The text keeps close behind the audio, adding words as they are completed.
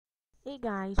Hey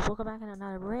guys, welcome back to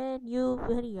another brand new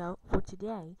video. For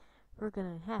today, we're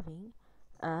gonna having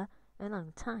a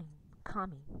long time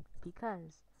coming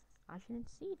because I shouldn't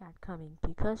see that coming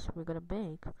because we're gonna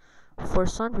make for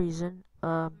some reason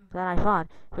that I thought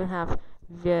we'd have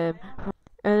the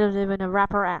even a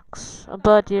rapper X,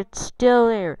 but it's still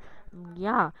there.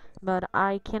 Yeah, but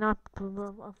I cannot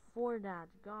afford that.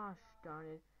 Gosh darn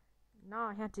it! Now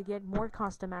I had to get more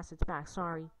custom assets back.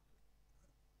 Sorry.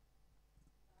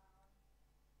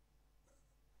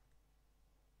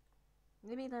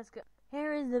 Maybe let's go.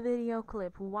 Here is the video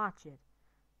clip. Watch it.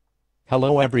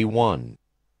 Hello everyone,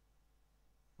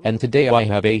 and today I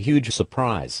have a huge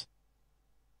surprise.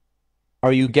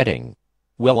 Are you getting?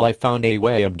 Well, I found a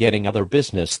way of getting other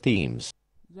business themes.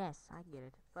 Yes, I get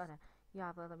it. But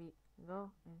yeah, but let me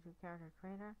go into character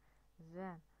creator,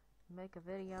 then make a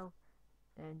video,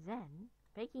 and then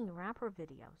making rapper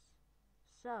videos.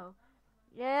 So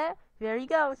yeah, there you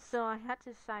go. So I had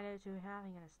decided to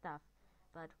having it stuff.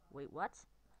 But wait, what?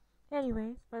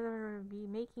 Anyway, but I'm gonna be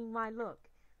making my look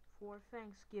for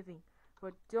Thanksgiving.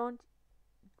 But don't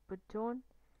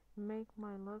make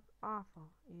my look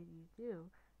awful. If you do,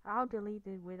 I'll delete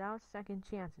it without second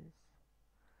chances.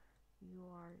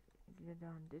 You're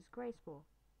done disgraceful.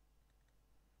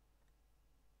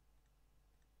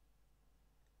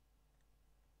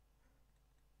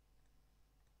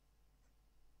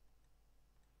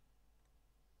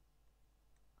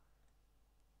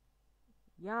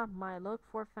 Yeah, my look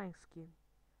for Thanksgiving.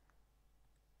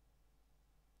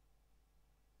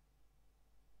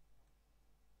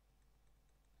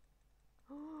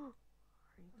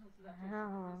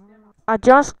 I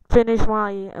just finished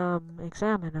my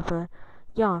examiner, but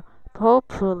yeah,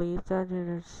 hopefully that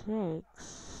it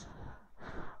takes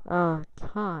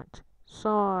can't. So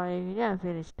I yeah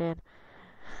finished it.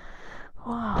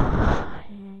 Wow,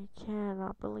 I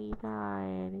cannot believe that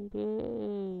any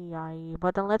day.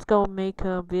 But then let's go make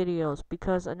videos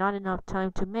because not enough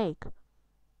time to make.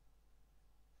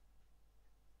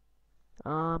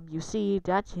 You see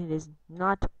that it is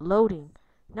not loading.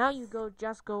 Now you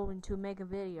just go into make a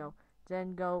video,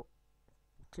 then go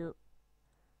to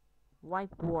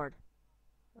whiteboard.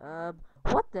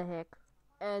 What the heck?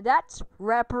 That's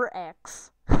Rapper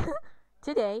X.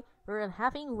 Today we're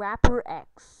having Rapper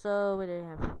X. So we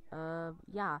have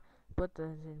yeah, but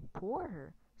the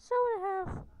importer. So we have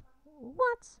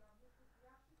what?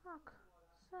 Fuck.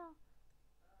 So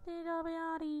did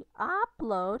already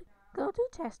upload? Go to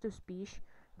text to speech.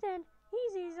 Then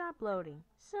he's uploading.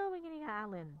 So we're getting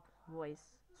Alan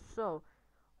voice. So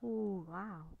ooh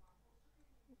wow.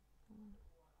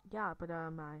 Yeah, but I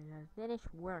finished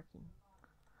working.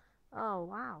 Oh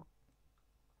wow.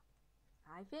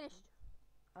 I finished.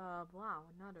 Wow,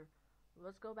 another.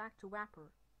 Let's go back to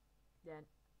Rapper. Then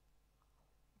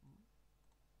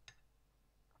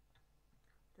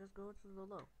just go to the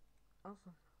low.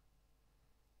 Also,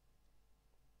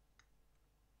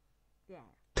 yeah.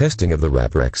 Testing of the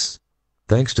Rapper X.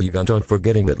 Thanks to Yuganton for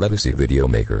getting that legacy video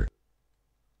maker.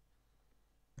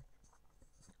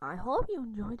 I hope you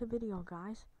enjoyed the video,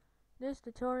 guys. This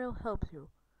tutorial helps you.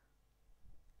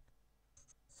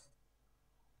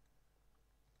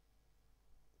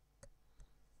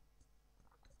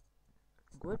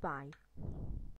 Goodbye.